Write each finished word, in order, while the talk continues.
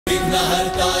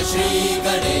विघ्नहर्ता श्री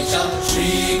गणेशा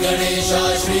श्री गणेशा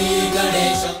श्री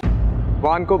गणेशा।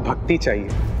 भगवान को भक्ति चाहिए,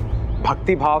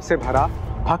 भक्ति भाव से भरा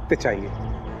भक्त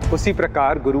चाहिए। उसी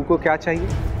प्रकार गुरु को क्या चाहिए?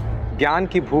 ज्ञान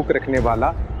की भूख रखने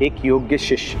वाला एक योग्य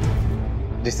शिष्य,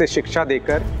 जिसे शिक्षा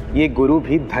देकर ये गुरु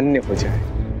भी धन्य हो जाए।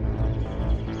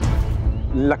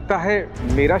 लगता है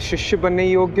मेरा शिष्य बनने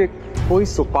योग्य कोई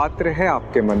सुपात्र है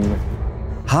आपके मन में।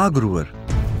 हाँ गुरुवर,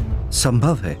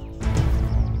 संभव है।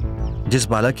 जिस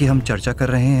बालक की हम चर्चा कर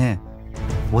रहे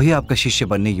हैं वही आपका शिष्य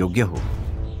बनने योग्य हो,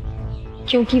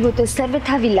 क्योंकि वो तो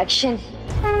सर्वथा विलक्षण,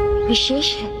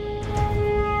 विशेष है।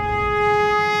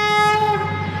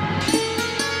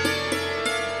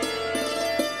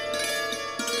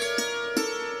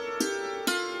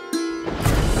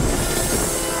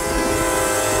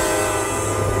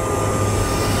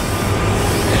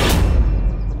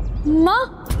 माँ,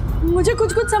 मुझे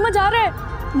कुछ कुछ समझ आ रहा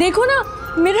है। देखो ना,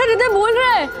 मेरा हृदय बोल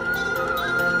रहा है।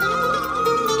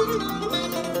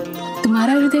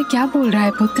 तुम्हारा हृदय क्या बोल रहा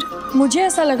है पुत्र? मुझे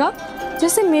ऐसा लगा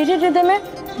जैसे मेरे हृदय में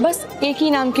बस एक ही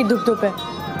नाम की दुख है,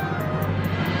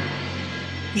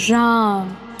 राम।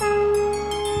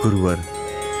 गुरुवर,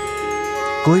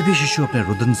 कोई भी शिशु अपने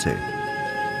रुदन से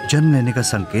जन्म लेने का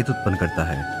संकेत उत्पन्न करता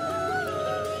है,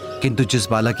 किंतु जिस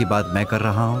बालक की बात मैं कर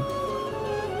रहा हूं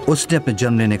उसने अपने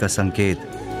जन्म लेने का संकेत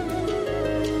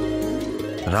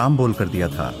राम बोलकर दिया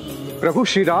था। प्रभु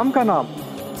श्री राम का नाम,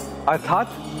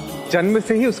 अर्थात जन्म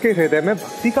से ही उसके हृदय में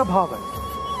भक्ति का भाव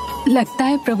है। लगता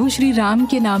है प्रभु श्री राम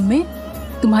के नाम में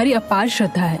तुम्हारी अपार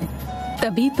श्रद्धा है,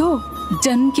 तभी तो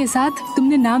जन्म के साथ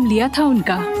तुमने नाम लिया था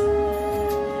उनका।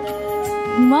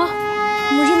 माँ,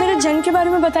 मुझे मेरे जन्म के बारे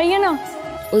में बताइए ना।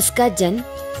 उसका जन्म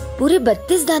पूरे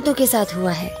 32 दांतों के साथ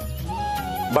हुआ है।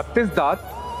 32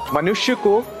 दांत मनुष्य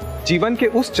को जीवन के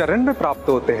उस चरण में प्राप्त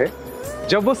होते हैं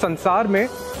जब वो संसार में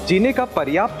जीने का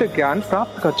पर्याप्त ज्ञान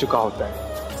प्राप्त कर चुका होता है।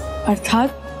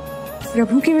 अर्थात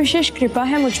प्रभु की विशेष कृपा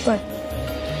है मुझ पर।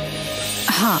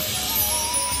 हाँ,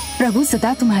 प्रभु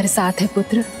सदा तुम्हारे साथ है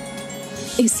पुत्र,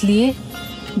 इसलिए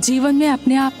जीवन में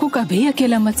अपने आप को कभी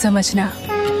अकेला मत समझना।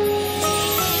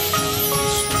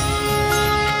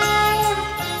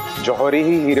 जौहरी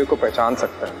ही हीरे को पहचान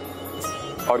सकता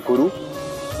है और गुरु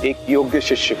एक योग्य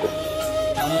शिष्य को,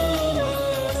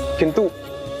 किंतु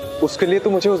उसके लिए तो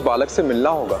मुझे उस बालक से मिलना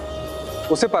होगा,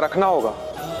 उसे परखना होगा।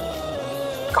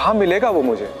 कहाँ मिलेगा वो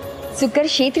मुझे? सुकर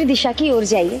क्षेत्र दिशा की ओर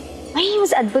जाइए, वहीं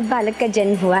उस अद्भुत बालक का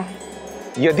जन्म हुआ है।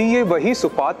 यदि ये वही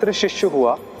सुपात्र शिष्य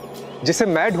हुआ जिसे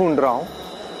मैं ढूंढ रहा हूं,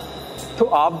 तो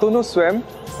आप दोनों स्वयं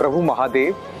प्रभु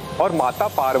महादेव और माता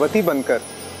पार्वती बनकर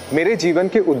मेरे जीवन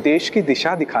के उद्देश्य की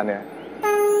दिशा दिखाने आए।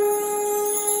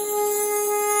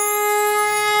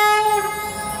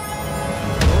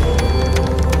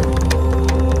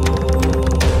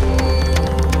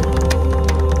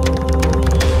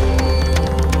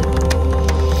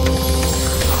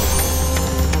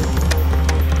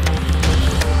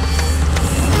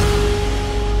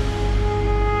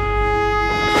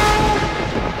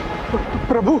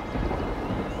 प्रभु,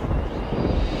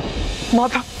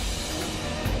 माता,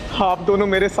 आप दोनों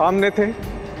मेरे सामने थे,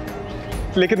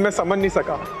 लेकिन मैं समझ नहीं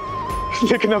सका।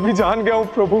 लेकिन अभी जान गया हूं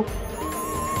प्रभु,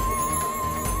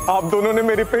 आप दोनों ने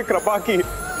मेरे पे कृपा की।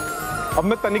 अब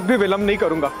मैं तनिक भी विलंब नहीं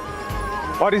करूंगा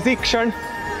और इसी क्षण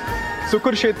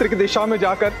सुकुर क्षेत्र की दिशा में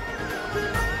जाकर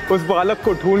उस बालक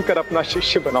को ढूंढकर अपना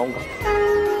शिष्य बनाऊंगा।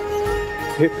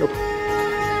 हे प्रभु।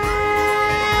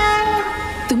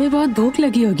 तुम्हें बहुत भूख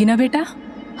लगी होगी ना बेटा?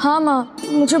 हाँ माँ,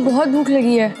 मुझे बहुत भूख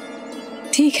लगी है।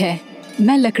 ठीक है,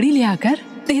 मैं लकड़ी ले आकर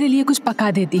तेरे लिए कुछ पका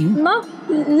देती हूँ। माँ,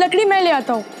 लकड़ी मैं ले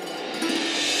आता हूँ।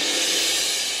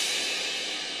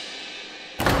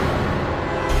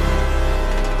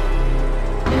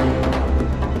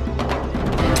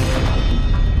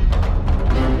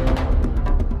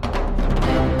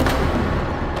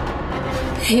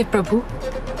 हे प्रभु,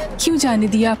 क्यों जाने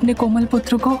दिया अपने कोमल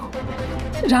पुत्र को?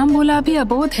 रामभोला भी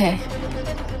अबोध है,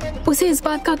 उसे इस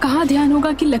बात का कहाँ ध्यान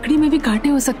होगा कि लकड़ी में भी कांटे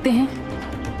हो सकते हैं।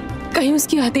 कहीं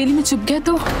उसकी हथेली में चुभ गया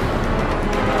तो?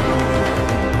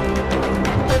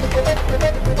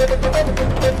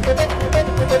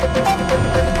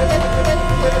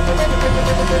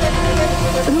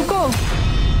 रुको,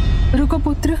 रुको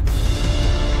पुत्र।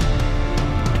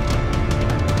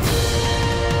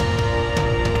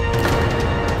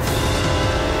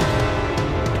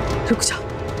 रुक जा,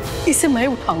 इसे मैं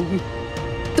उठाऊंगी।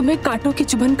 तुम्हें कांटों की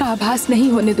चुभन का आभास नहीं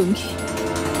होने दूंगी।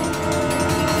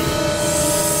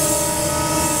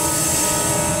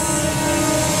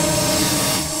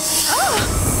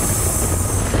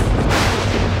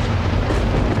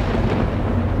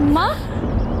 माँ,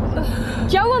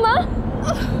 क्या हुआ माँ?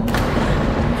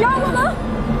 क्या हुआ माँ?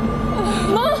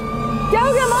 माँ, क्या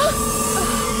हो गया माँ?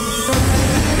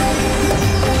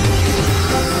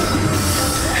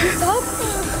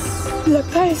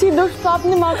 लगता है इसी दुष्ट सांप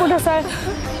ने माँ को डसा है।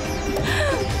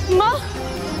 माँ,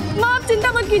 माँ आप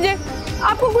चिंता मत कीजिए,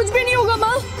 आपको कुछ भी नहीं होगा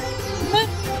माँ।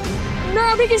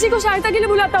 मैं अभी किसी को सहायता के लिए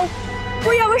बुलाता हूँ,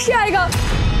 कोई अवश्य आएगा।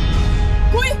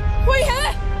 कोई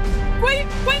है? कोई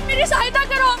मेरी सहायता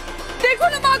करो, देखो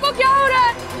ना माँ को क्या हो रहा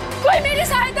है। कोई मेरी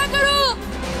सहायता करो,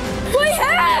 कोई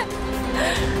है?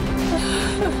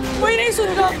 कोई नहीं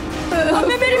सुनता। अब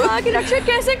मैं मेरी माँ की रक्षा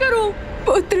कैसे करूँ?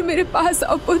 पुत्र मेरे पास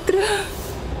आओ पुत्र।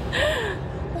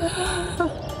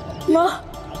 माँ,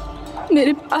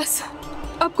 मेरे पास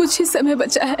अब कुछ ही समय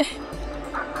बचा है।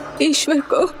 ईश्वर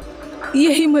को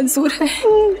यही मंजूर है,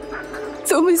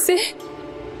 तुम इसे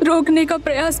रोकने का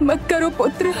प्रयास मत करो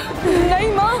पुत्र।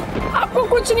 नहीं माँ, आपको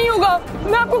कुछ नहीं होगा,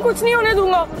 मैं आपको कुछ नहीं होने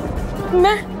दूंगा।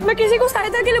 मैं किसी को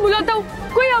सहायता के लिए बुलाता हूँ,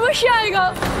 कोई अवश्य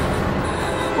आएगा।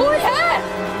 कोई है?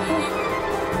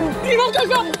 भीमा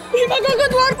काका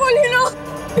द्वार खोलिए ना।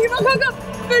 भीमा काका,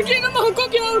 देखिए ना माँ को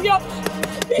क्या हो गया।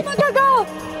 भीमा काका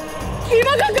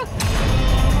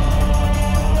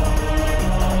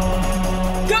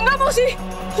गंगा मौसी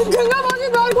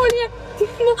द्वार खोलिए।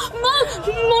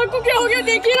 माँ को क्या हो गया,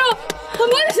 देखिए ना,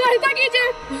 हमारी सहायता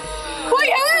कीजिए। कोई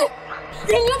है?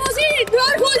 गंगा मौसी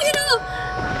द्वार खोलिए ना।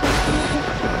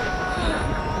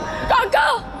 काका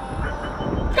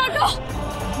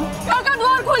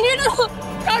द्वार खोलिए ना।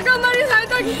 काका हमारी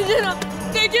सहायता कीजिए ना,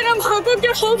 देखिए ना माँ को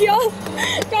क्या हो गया।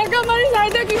 काका हमारी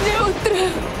सहायता कीजिए।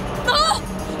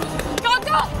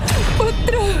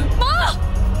 पुत्र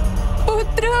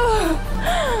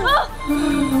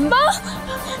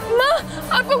माँ,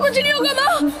 आपको कुछ नहीं होगा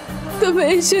माँ।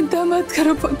 तुम्हें चिंता मत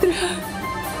करो पुत्र,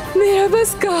 मेरा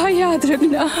बस कहा याद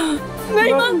रखना।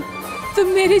 नहीं माँ, तुम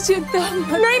मेरी चिंता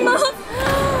मत। नहीं माँ,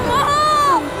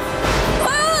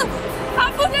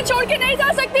 आप मुझे छोड़ के नहीं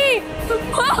जा सकती।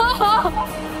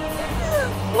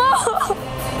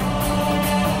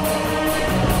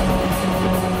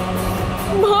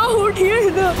 माँ उठिए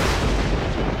इधर।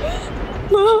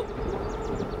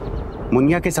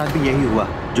 मुनिया के साथ भी यही हुआ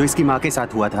जो इसकी माँ के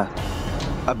साथ हुआ था।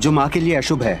 अब जो माँ के लिए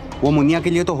अशुभ है वो मुनिया के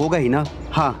लिए तो होगा ही ना।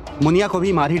 हाँ, मुनिया को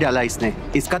भी मार ही डाला इसने,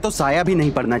 इसका तो साया भी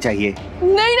नहीं पड़ना चाहिए।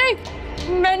 नहीं,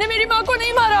 मैंने मेरी माँ को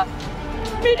नहीं मारा,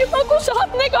 मेरी माँ को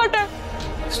सांप ने काटा।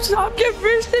 सांप के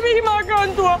विष से मेरी माँ का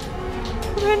अंत हुआ,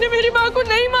 मैंने मेरी माँ को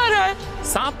नहीं मारा है।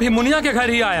 सांप भी मुनिया के घर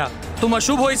ही आया, तुम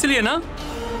अशुभ हो इसलिए ना।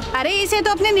 अरे इसे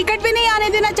तो अपने निकट भी नहीं आने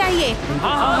देना चाहिए।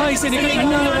 हाँ, इसे निकट नहीं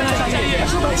आने देना चाहिए।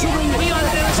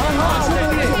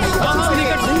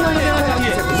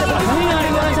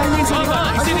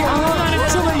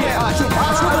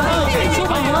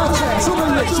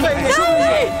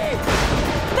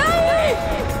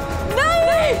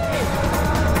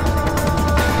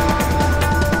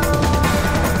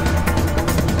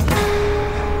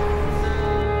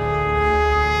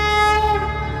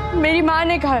 मेरी माँ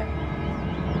ने कहा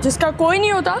है, जिसका कोई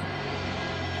नहीं होता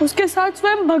उसके साथ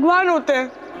स्वयं भगवान होते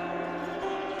हैं।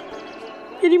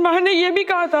 मेरी माँ ने यह भी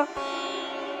कहा था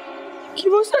कि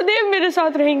वो सदैव मेरे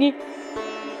साथ रहेंगी,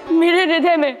 मेरे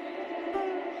हृदय में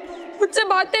मुझसे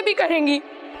बातें भी करेंगी।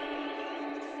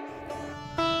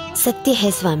 सत्य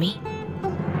है स्वामी,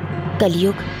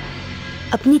 कलयुग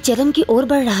अपनी चरम की ओर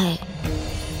बढ़ रहा है।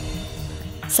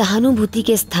 सहानुभूति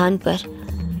के स्थान पर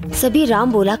सभी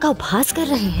रामबोला का उपहास कर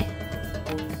रहे हैं।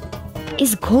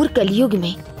 इस घोर कलयुग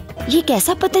में ये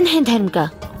कैसा पतन है धर्म का।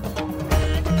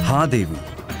 हाँ देवी,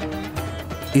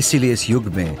 इसीलिए इस युग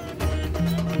में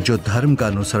जो धर्म का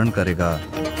अनुसरण करेगा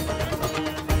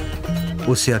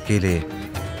उसे अकेले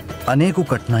अनेकों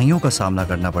कठिनाइयों का सामना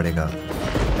करना पड़ेगा।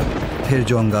 फिर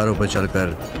जो अंगारों पर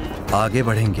चलकर आगे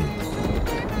बढ़ेंगे,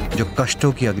 जो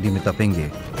कष्टों की अग्नि में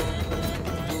तपेंगे,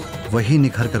 वही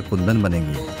निखर कर कुंदन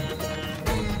बनेंगे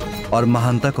और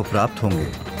महानता को प्राप्त होंगे।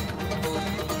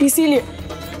 इसीलिए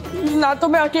ना तो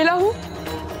मैं अकेला हूँ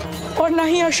और ना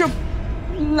ही अशुभ,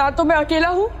 ना तो मैं अकेला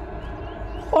हूँ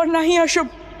और ना ही अशुभ।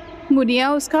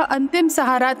 मुनिया उसका अंतिम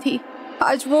सहारा थी,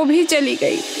 आज वो भी चली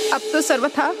गई। अब तो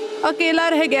सर्वथा अकेला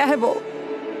रह गया है वो।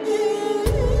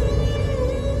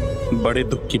 बड़े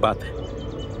दुख की बात है,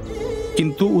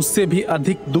 किंतु उससे भी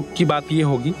अधिक दुख की बात यह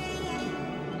होगी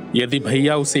यदि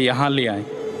भैया उसे यहाँ ले आए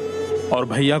और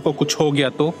भैया को कुछ हो गया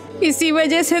तो। इसी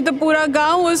वजह से तो पूरा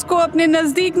गांव उसको अपने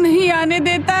नजदीक नहीं आने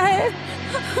देता है।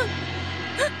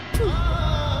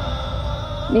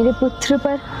 मेरे पुत्र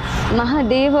पर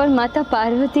महादेव और माता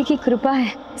पार्वती की कृपा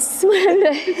है, स्मरण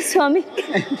रहे स्वामी।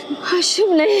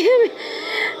 अशुभ नहीं है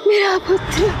मेरा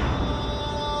पुत्र।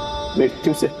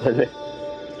 मृत्यु से पहले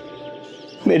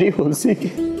मेरी तुलसी के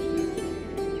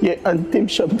ये अंतिम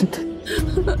शब्द थे।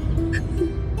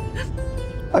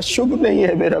 अशुभ नहीं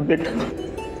है मेरा बेटा।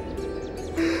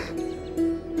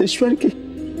 ईश्वर की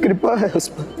कृपा है उस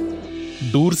पर।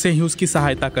 दूर से ही उसकी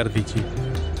सहायता कर दीजिए।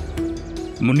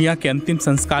 मुनिया के अंतिम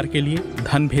संस्कार के लिए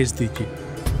धन भेज दीजिए।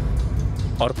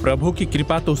 और प्रभु की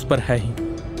कृपा तो उस पर है ही,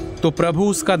 तो प्रभु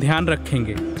उसका ध्यान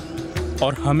रखेंगे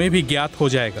और हमें भी ज्ञात हो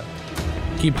जाएगा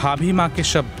कि भाभी माँ के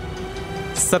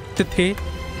शब्द सत्य थे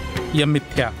या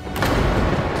मिथ्या।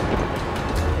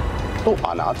 तो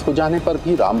अनाथ हो जाने पर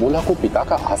भी रामभोला को पिता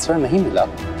का आश्रय नहीं मिला?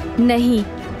 नहीं,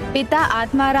 पिता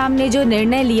आत्माराम ने जो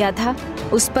निर्णय लिया था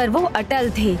उस पर वो अटल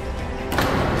थे।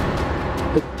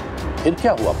 फिर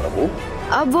क्या हुआ प्रभु?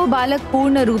 अब वो बालक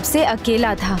पूर्ण रूप से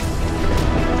अकेला था।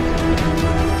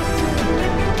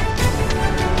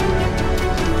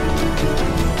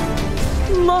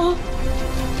 माँ,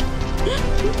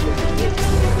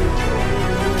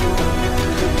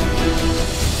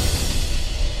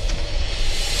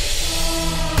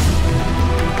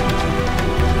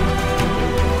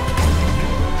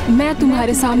 मैं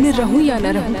तुम्हारे सामने रहूं या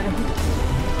न रहूं,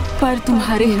 पर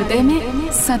तुम्हारे हृदय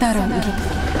में सदा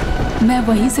रहूंगी। मैं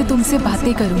वहीं से तुमसे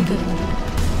बातें करूंगी,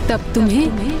 तब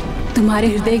तुम्हें तुम्हारे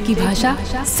हृदय की भाषा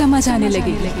समझ आने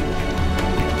लगेगी।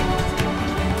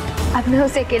 अब मैं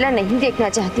उसे अकेला नहीं देखना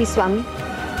चाहती स्वामी।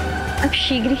 अब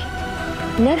शीघ्र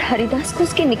ही नरहरिदास को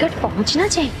उसके निकट पहुंचना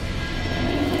चाहिए।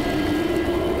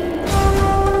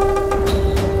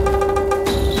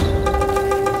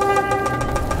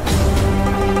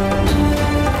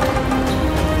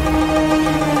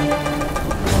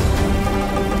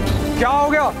 क्या हो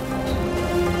गया?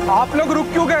 आप लोग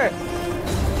रुक क्यों गए?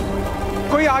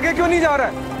 कोई आगे क्यों नहीं जा रहा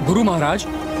है? गुरु महाराज,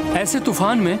 ऐसे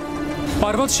तूफान में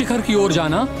पर्वत शिखर की ओर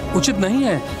जाना उचित नहीं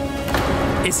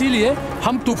है। इसीलिए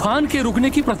हम तूफान के रुकने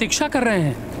की प्रतीक्षा कर रहे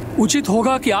हैं। उचित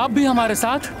होगा कि आप भी हमारे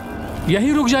साथ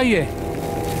यहीं रुक जाइए।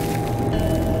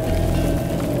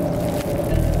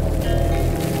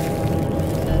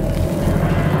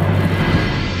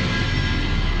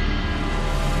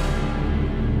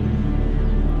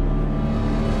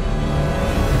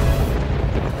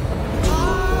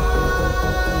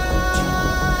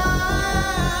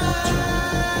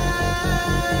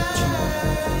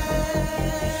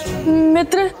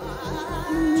 मित्र,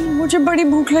 मुझे बड़ी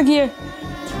भूख लगी है।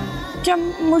 क्या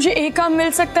मुझे एक काम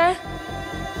मिल सकता है?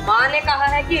 माँ ने कहा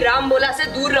है कि रामभोला से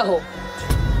दूर रहो।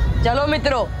 चलो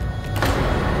मित्रों।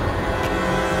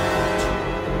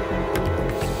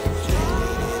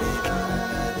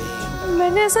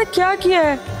 मैंने ऐसा क्या किया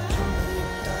है?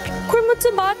 कोई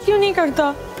मुझसे बात क्यों नहीं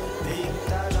करता?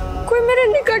 कोई मेरे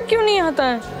निकट क्यों नहीं आता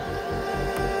है?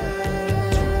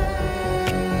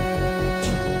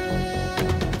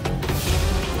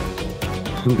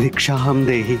 भिक्षाहम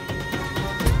देहि,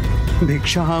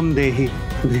 भिक्षाहम देहि,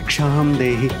 भिक्षाहम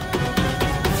देहि।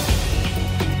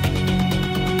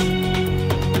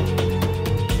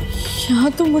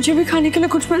 यहाँ तो मुझे भी खाने के लिए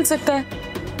कुछ मिल सकता है।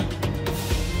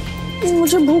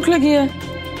 मुझे भूख लगी है।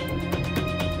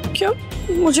 क्या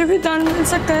मुझे भी दान मिल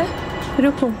सकता है?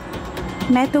 रुको,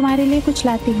 मैं तुम्हारे लिए कुछ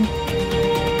लाती हूँ।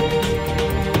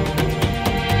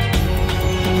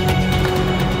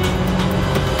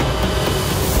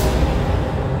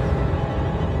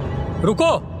 रुको,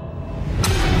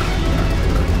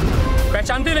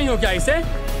 पहचानते नहीं हो क्या इसे?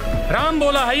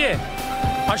 रामभोला है ये,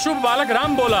 अशुभ बालक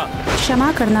रामभोला।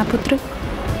 क्षमा करना पुत्र,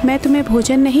 मैं तुम्हें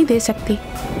भोजन नहीं दे सकती।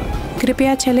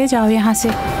 कृपया चले जाओ यहाँ से।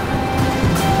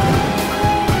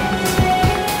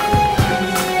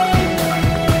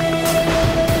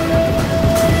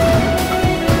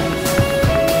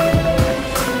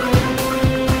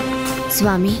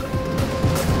 स्वामी,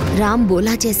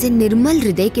 रामभोला जैसे निर्मल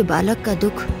हृदय के बालक का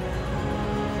दुख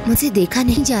मुझे देखा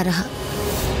नहीं जा रहा।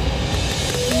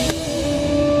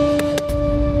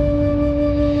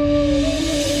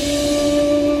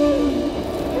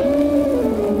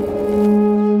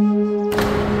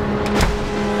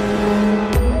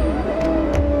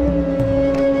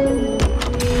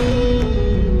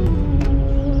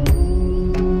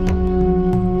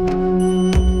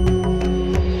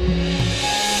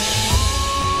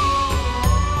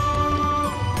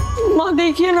 माँ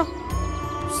देखिए ना,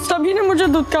 सभी ने मुझे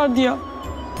धुतकार दिया।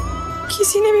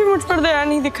 किसी ने भी मुझ पर दया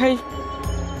नहीं दिखाई।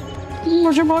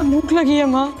 मुझे बहुत भूख लगी है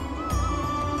माँ,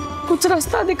 कुछ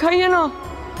रास्ता दिखाइए ना।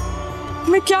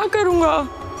 मैं क्या करूँगा?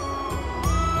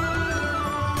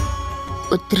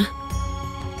 पुत्र,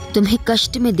 तुम्हें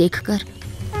कष्ट में देखकर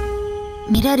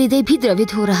मेरा हृदय भी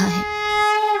द्रवित हो रहा है।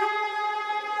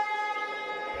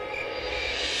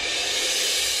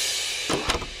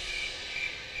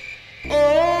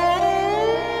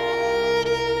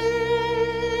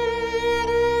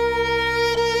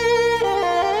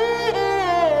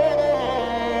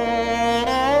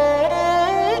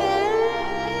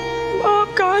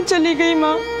 कहाँ चली गई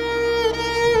माँ?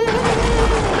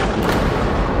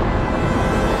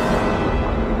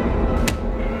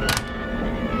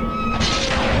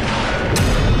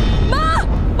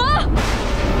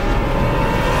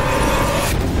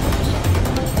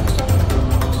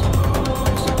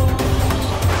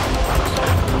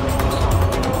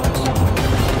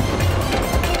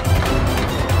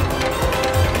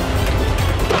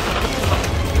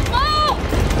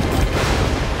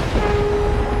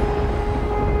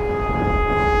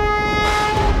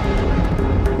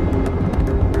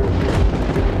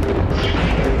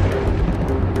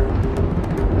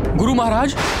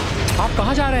 महाराज, आप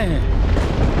कहाँ जा रहे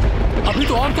हैं? अभी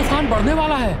तो और तूफान बढ़ने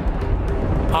वाला है।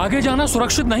 आगे जाना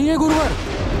सुरक्षित नहीं है गुरुवर।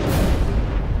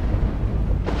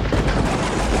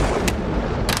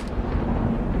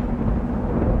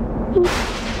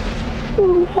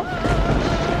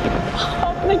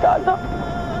 आपने कहा था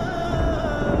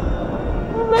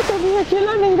मैं कभी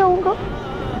अकेला नहीं रहूंगा,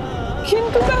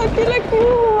 किंतु मैं अकेला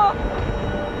क्यों हुआ?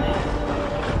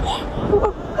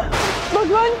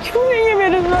 भगवान क्यों नहीं है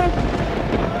मेरे साथ?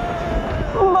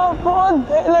 माँ, बहुत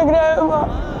भय लग रहा है माँ,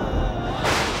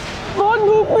 बहुत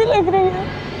भूख भी लग रही है।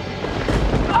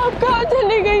 आप कहाँ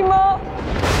चली गई माँ?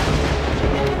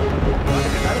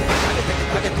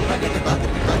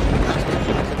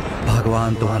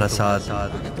 भगवान तुम्हारा साथ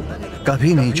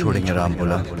कभी नहीं छोड़ेंगे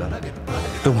रामभोला।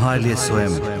 तुम्हारे लिए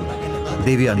स्वयं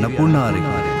देवी अन्नपूर्णा आ रही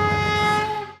है।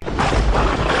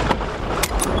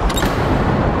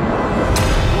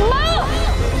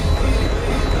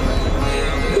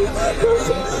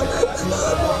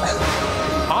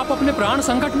 आप अपने प्राण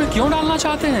संकट में क्यों डालना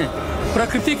चाहते हैं?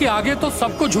 प्रकृति के आगे तो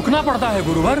सबको झुकना पड़ता है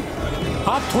गुरुवर।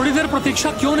 आप थोड़ी देर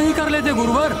प्रतीक्षा क्यों नहीं कर लेते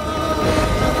गुरुवर?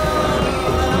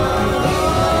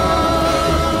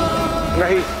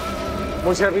 नहीं,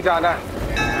 मुझे अभी जाना है।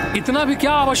 इतना भी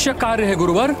क्या आवश्यक कार्य है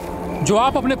गुरुवर, जो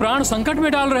आप अपने प्राण संकट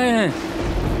में डाल रहे हैं?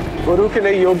 गुरु के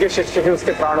लिए योग्य शिष्य है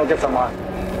उसके प्राणों के समान।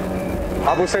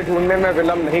 अब उसे ढूंढने में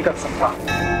विलंब नहीं कर सकता।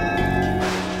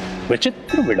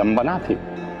 विचित्र विडंबना थी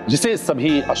जिसे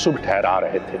सभी अशुभ ठहरा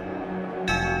रहे थे।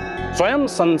 स्वयं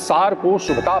संसार को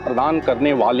शुभता प्रदान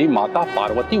करने वाली माता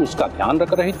पार्वती उसका ध्यान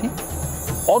रख रही थी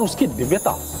और उसकी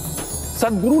दिव्यता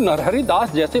सद्गुरु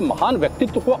नरहरिदास जैसे महान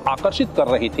व्यक्तित्व को आकर्षित कर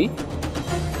रही थी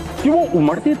कि वो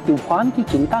उमड़ते तूफान की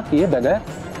चिंता किए बगैर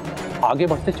आगे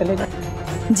बढ़ते चले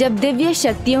गए। जब दिव्य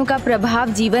शक्तियों का प्रभाव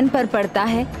जीवन पर पड़ता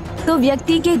है तो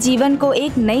व्यक्ति के जीवन को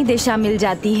एक नई दिशा मिल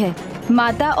जाती है।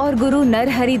 माता और गुरु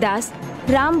नरहरिदास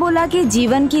रामभोला के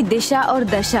जीवन की दिशा और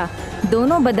दशा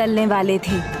दोनों बदलने वाले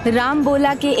थे।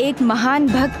 रामभोला के एक महान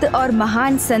भक्त और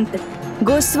महान संत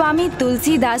गोस्वामी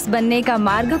तुलसीदास बनने का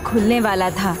मार्ग खुलने वाला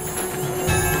था।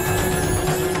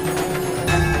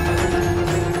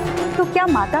 तो क्या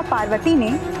माता पार्वती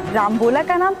ने रामभोला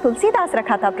का नाम तुलसीदास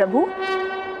रखा था प्रभु?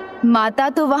 माता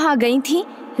तो वहाँ गई थी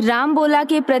रामभोला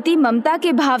के प्रति ममता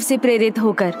के भाव से प्रेरित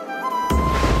होकर।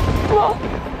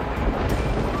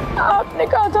 आपने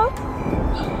कहा था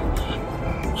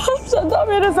आप सदा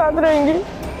मेरे साथ रहेंगे,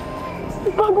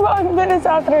 भगवान मेरे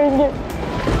साथ रहेंगे,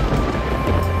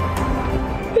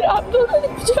 फिर आप दोनों ने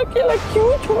मुझे अकेला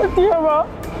क्यों छोड़ दिया माँ?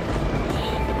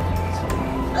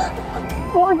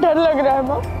 बहुत डर लग रहा है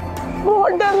माँ,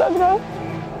 बहुत डर लग रहा है।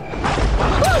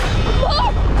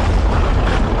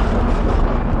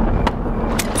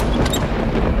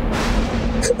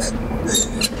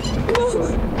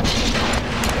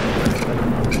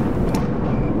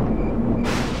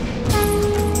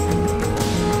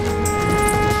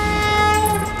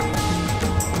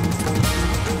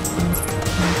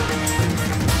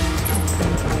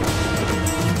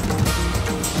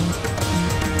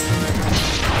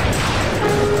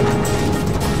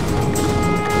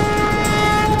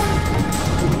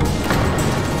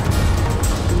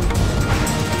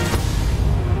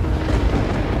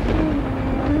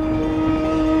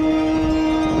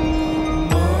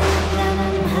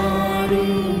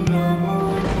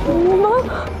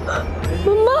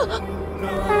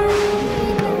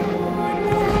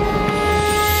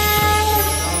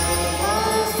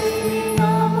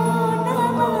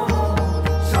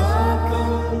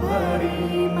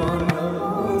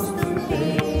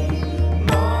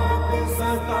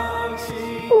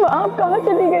 आप कहाँ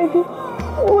चली गई थी?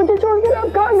 मुझे छोड़कर आप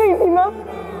कहाँ गई थी माँ?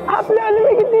 आपने आने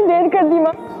में कितनी देर कर दी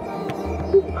माँ?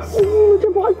 मुझे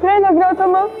बहुत भय लग रहा था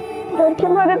माँ, डर के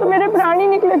मारे तो मेरे प्राण ही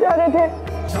निकले जा रहे थे।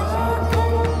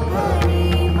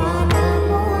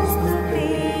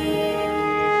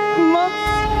 माँ,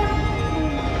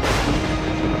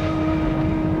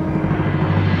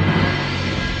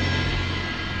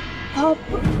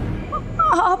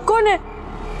 आप कौन है?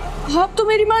 आप तो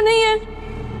मेरी माँ नहीं है।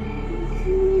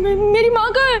 मेरी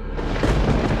माँ कहाँ है?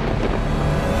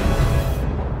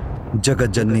 जगत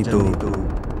जननी तो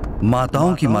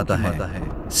माताओं की माता है,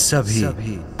 सभी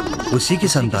उसी की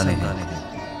संतानें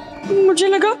हैं। मुझे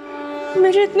लगा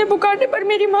मेरे इतने पुकारने पर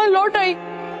मेरी माँ लौट आई,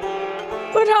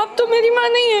 पर आप तो मेरी माँ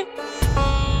नहीं है।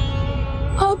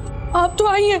 आप तो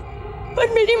आई हैं, पर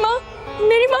मेरी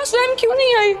माँ स्वयं क्यों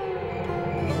नहीं आई?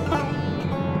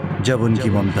 जब उनकी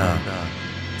ममता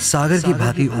सागर की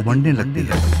भांति उमड़ने लगती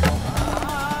है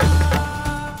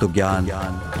तो ज्ञान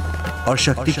और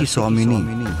शक्ति की स्वामिनी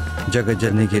जगत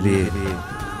जननी के लिए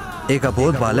एक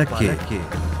अबोध बालक के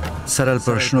सरल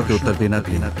प्रश्नों के उत्तर देना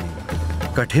भी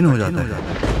कठिन हो जाता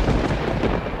है।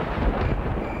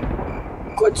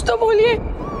 कुछ तो बोलिए,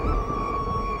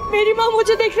 मेरी माँ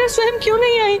मुझे देखने स्वयं क्यों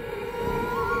नहीं आई?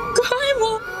 कहाँ है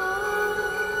वो?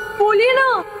 बोलिए ना,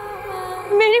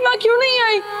 मेरी माँ क्यों नहीं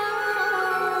आई?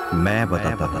 मैं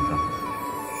बताता था।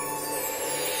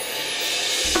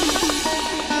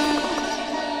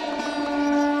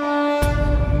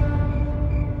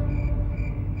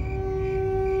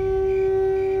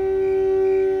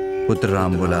 पुत्र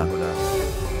रामभोला,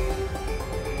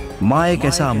 माँ एक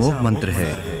ऐसा अमोघ मंत्र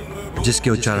है जिसके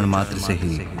उच्चारण मात्र से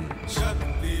ही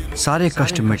सारे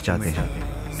कष्ट मिट जाते हैं।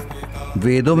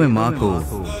 वेदों में माँ को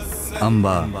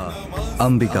अंबा,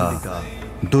 अंबिका,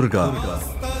 दुर्गा,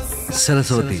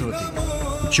 सरस्वती,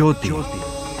 ज्योति,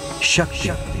 शक्ति,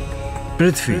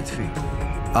 पृथ्वी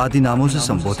आदि नामों से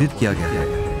संबोधित किया गया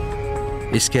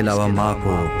है। इसके अलावा माँ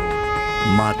को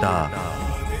माता,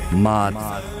 मात,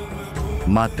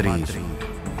 मातृ,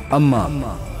 अम्मा,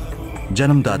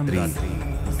 जन्मदात्री,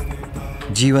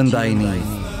 जीवनदायिनी,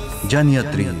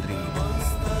 जनयत्री,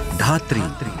 धात्री,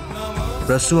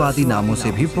 प्रसू आदि नामों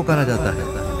से भी पुकारा जाता है।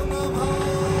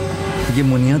 ये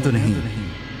मुनियां तो नहीं,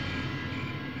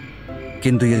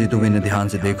 किंतु यदि तुम इन्हें ध्यान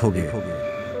से देखोगे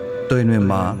तो इनमें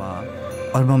मां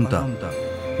और ममता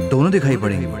दोनों दिखाई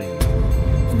पड़ेंगी।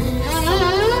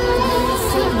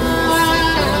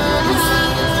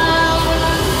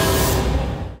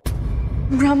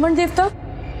 ब्राह्मण देवता,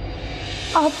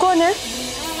 आप कौन है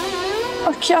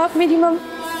और क्या आप मेरी मां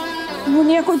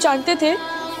मुनिया को जानते थे?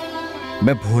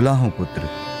 मैं भोला हूं पुत्र,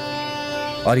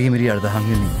 और ये मेरी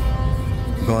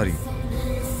अर्धांगिनी गौरी।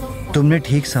 तुमने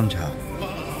ठीक समझा,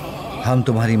 हम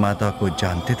तुम्हारी माता को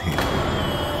जानते थे।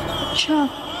 अच्छा,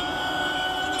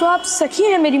 तो आप सखी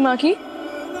हैं मेरी माँ की?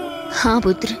 हाँ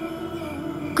पुत्र,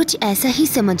 कुछ ऐसा ही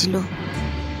समझ लो।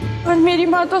 और मेरी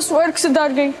माँ तो स्वर्ग से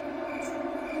डर गई।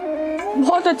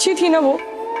 बहुत अच्छी थी ना वो।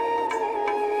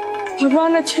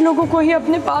 भगवान अच्छे लोगों को ही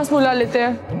अपने पास बुला लेते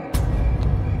हैं।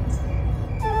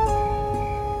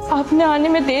 आपने आने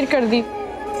में देर कर दी।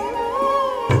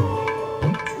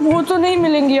 वो तो नहीं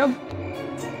मिलेंगी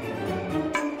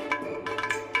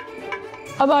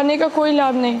अब आने का कोई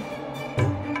लाभ नहीं।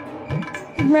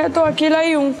 मैं तो अकेला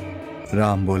ही हूँ।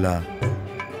 रामभोला,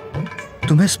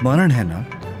 तुम्हें स्मरण है ना,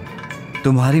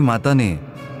 तुम्हारी माता ने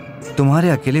तुम्हारे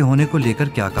अकेले होने को लेकर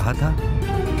क्या कहा था?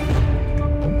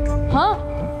 हाँ,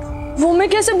 वो मैं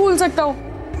कैसे भूल सकता हूँ।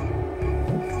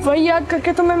 वही याद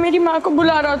करके तो मैं मेरी माँ को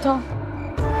बुला रहा था।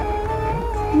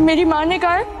 मेरी माँ ने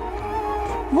कहा है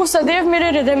वो सदैव मेरे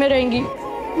हृदय में रहेंगी,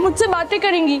 मुझसे बातें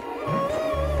करेंगी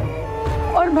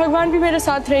और भगवान भी मेरे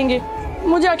साथ रहेंगे,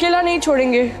 मुझे अकेला नहीं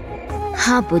छोड़ेंगे।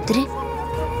 हाँ पुत्र,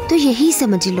 तो यही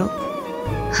समझ लो,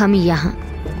 हम यहाँ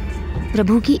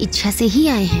प्रभु की इच्छा से ही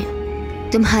आए हैं,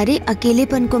 तुम्हारे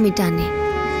अकेलेपन को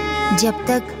मिटाने। जब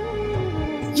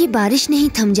तक ये बारिश नहीं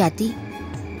थम जाती,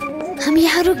 हम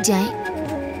यहाँ रुक जाएं,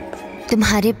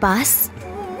 तुम्हारे पास।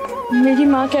 मेरी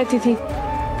माँ कहती थी,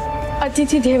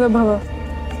 अतिथि देवो भव,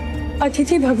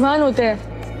 अतिथि भगवान होते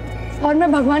हैं, और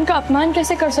मैं भगवान का अपमान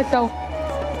कैसे कर सकता हूँ?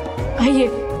 आइए,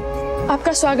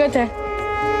 आपका स्वागत है,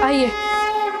 आइए।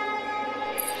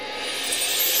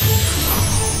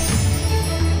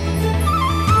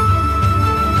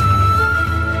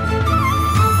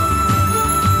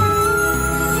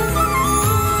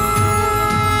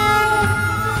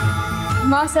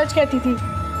 माँ सच कहती थी।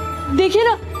 देखिए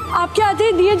ना, आपके आते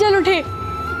ही दिए जल उठे।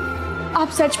 आप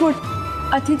सचमुच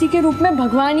अतिथि के रूप में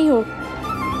भगवान ही हो।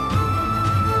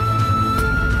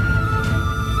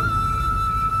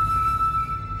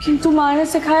 किंतु माँ ने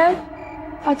सिखाया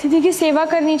अतिथि की सेवा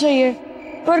करनी चाहिए,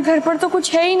 पर घर पर तो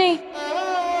कुछ है ही नहीं।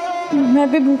 मैं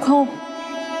भी भूखा हूँ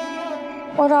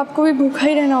और आपको भी भूखा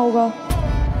ही रहना होगा।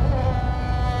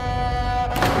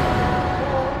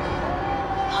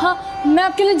 हाँ, मैं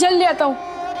आपके लिए जल ले आता हूँ।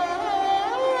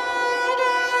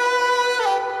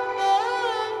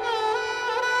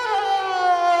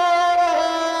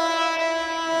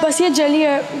 बस ये जल ही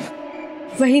है,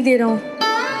 वही दे रहा हूँ।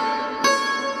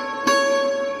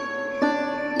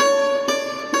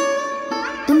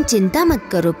 तुम चिंता मत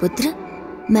करो पुत्र,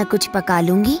 मैं कुछ पका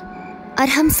लूंगी और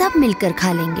हम सब मिलकर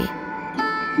खा लेंगे।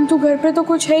 तो घर पे तो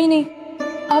कुछ है ही नहीं,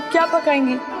 आप क्या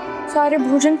पकाएंगी? सारे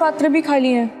भोजन पात्र भी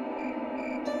खाली हैं।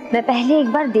 मैं पहले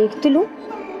एक बार देख तो लूं,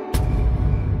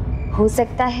 हो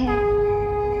सकता है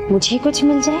मुझे कुछ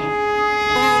मिल जाए।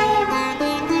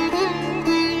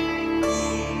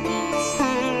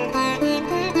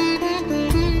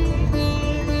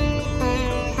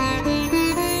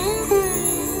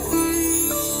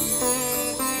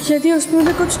 यदि उसमें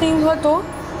भी कुछ नहीं हुआ तो?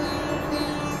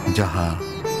 जहाँ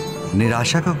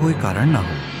निराशा का कोई कारण ना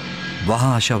हो,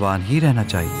 वहाँ आशावान ही रहना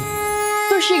चाहिए।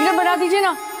 तो शीघ्र बना दीजिए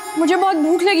ना, मुझे बहुत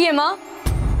भूख लगी है माँ।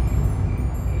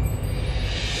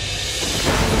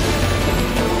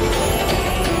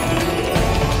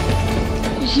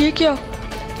 ये क्या?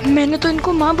 मैंने तो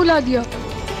इनको माँ बुला दिया।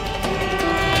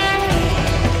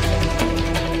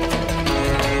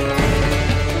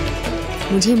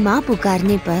 मुझे माँ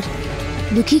पुकारने पर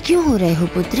दुखी क्यों हो रहे हो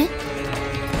पुत्र?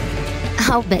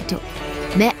 आओ बैठो,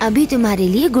 मैं अभी तुम्हारे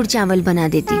लिए गुड़ चावल बना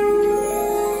देती हूँ।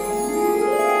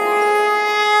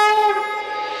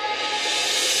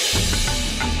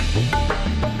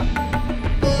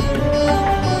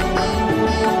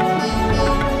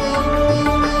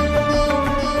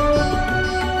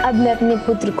 अब मैं अपने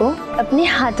पुत्र को अपने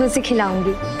हाथों से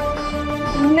खिलाऊंगी।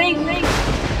 नहीं नहीं,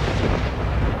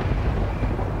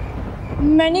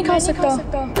 मैं नहीं खा सकता।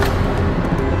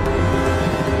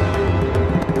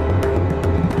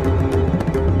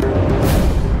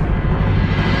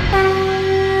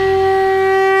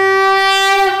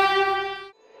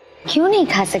 क्यों नहीं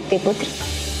खा सकते पुत्र?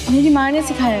 मेरी माँ ने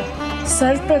सिखाया,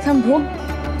 सर्वप्रथम भोग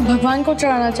भगवान को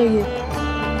चढ़ाना चाहिए।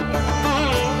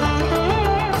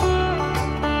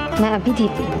 मैं अभी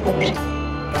देती हूँ पुत्र।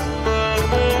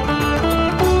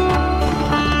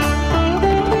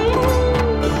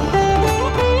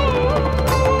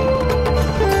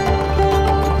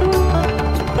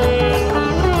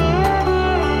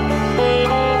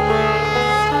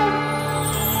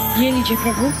 ये लीजिए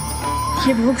प्रभु,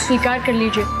 ये भोग स्वीकार कर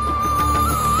लीजिए।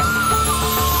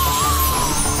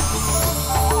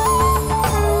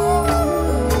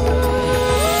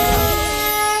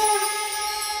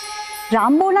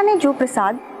 रामबोला ने जो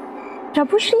प्रसाद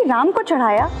प्रभु श्री राम को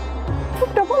चढ़ाया, तो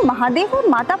प्रभु महादेव और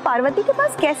माता पार्वती के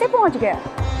पास कैसे पहुंच गया?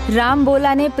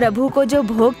 रामबोला ने प्रभु को जो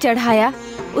भोग चढ़ाया,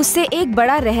 उससे एक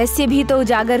बड़ा रहस्य भी तो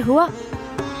उजागर हुआ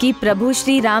कि प्रभु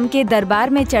श्री राम के दरबार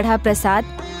में चढ़ा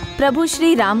प्रसाद प्रभु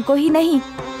श्री राम को ही नहीं,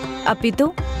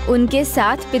 अपितु उनके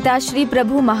साथ पिता श्री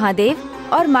प्रभु महादेव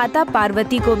और माता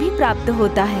पार्वती को भी प्राप्त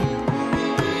होता है।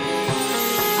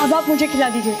 अब आप मुझे खिला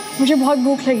दीजिए, मुझे बहुत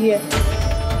भूख लगी है।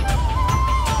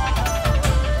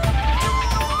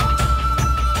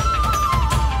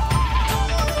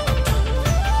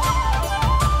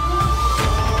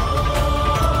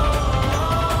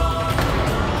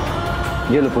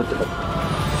 ये लो पुत्र,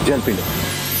 जल पी लो।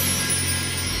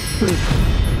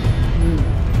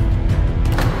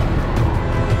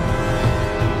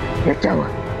 क्या हुआ?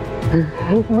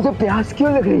 मुझे प्यास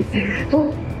क्यों लग रही?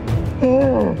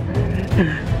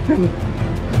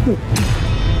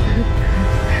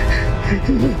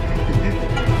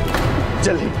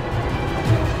 जल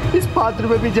रही, इस पात्र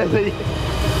में भी जल रही है।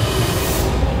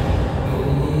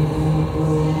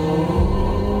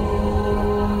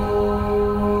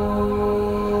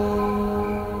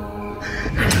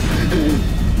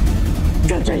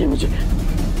 जल चाहिए मुझे।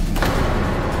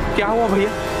 क्या हुआ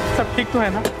भैया, सब ठीक तो है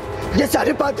ना? ये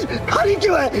सारे पात्र खाली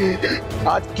क्यों है?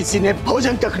 आज किसी ने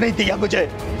भोजन तक नहीं दिया मुझे।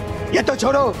 ये तो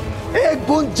छोड़ो, एक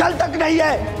बूंद जल तक नहीं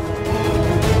है।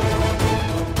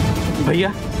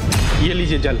 भैया ये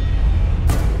लीजिए जल।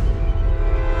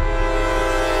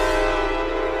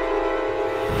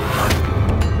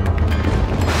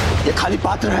 ये खाली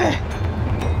पात्र है।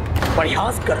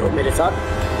 प्रयास कर रहे हो मेरे साथ?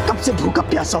 कब से भूखा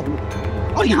प्यासा हूँ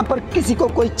और यहाँ पर किसी को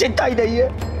कोई चिंता ही नहीं है।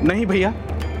 नहीं भैया,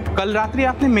 कल रात्रि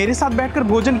आपने मेरे साथ बैठकर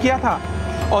भोजन किया था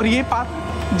और ये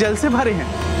पात्र जल से भरे हैं।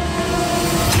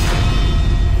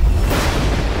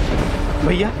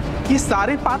 भैया ये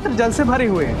सारे पात्र जल से भरे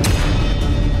हुए हैं।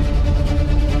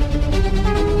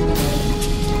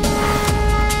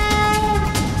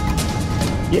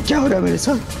 ये क्या हो रहा है मेरे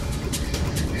साथ?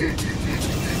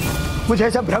 मुझे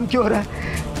ऐसा भ्रम क्यों हो रहा है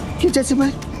कि जैसे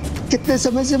मैं कितने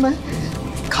समय से मैं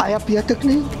खाया पिया तक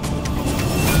नहीं।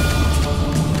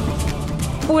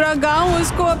 पूरा गांव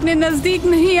उसको अपने नजदीक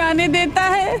नहीं आने देता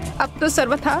है। अब तो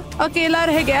सर्वथा अकेला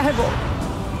रह गया है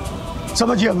वो।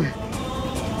 समझ गया मैं।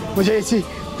 मुझे ऐसी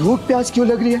भूख प्यास क्यों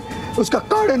लग रही है, उसका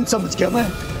कारण समझ गया मैं।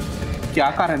 क्या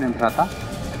कारण है भ्राता?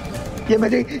 ये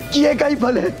मेरे किए का ही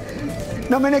फल है।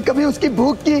 न मैंने कभी उसकी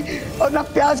भूख की और न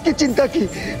प्यास की चिंता की।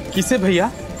 किसे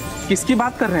भैया, किसकी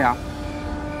बात कर रहे हैं आप?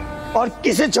 और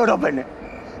किसे छोड़ा मैंने?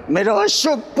 मेरा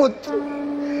अशुभ पुत्र,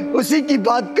 उसी की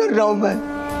बात कर रहा हूं मैं।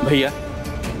 भैया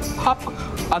आप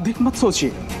अधिक मत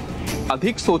सोचिए,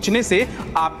 अधिक सोचने से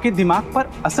आपके दिमाग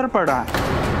पर असर पड़ रहा है।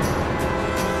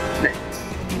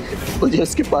 नहीं, मुझे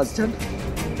उसके पास जाना,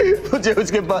 मुझे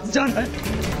उसके पास जाना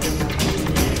है।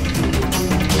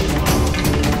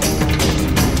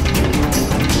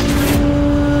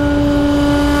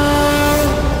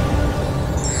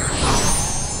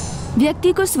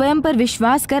 व्यक्ति को स्वयं पर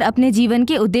विश्वास कर अपने जीवन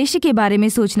के उद्देश्य के बारे में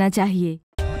सोचना चाहिए।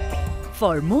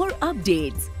 For more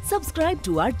updates, subscribe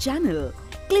to our channel,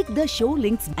 click the show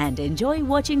links and enjoy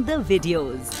watching the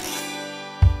videos.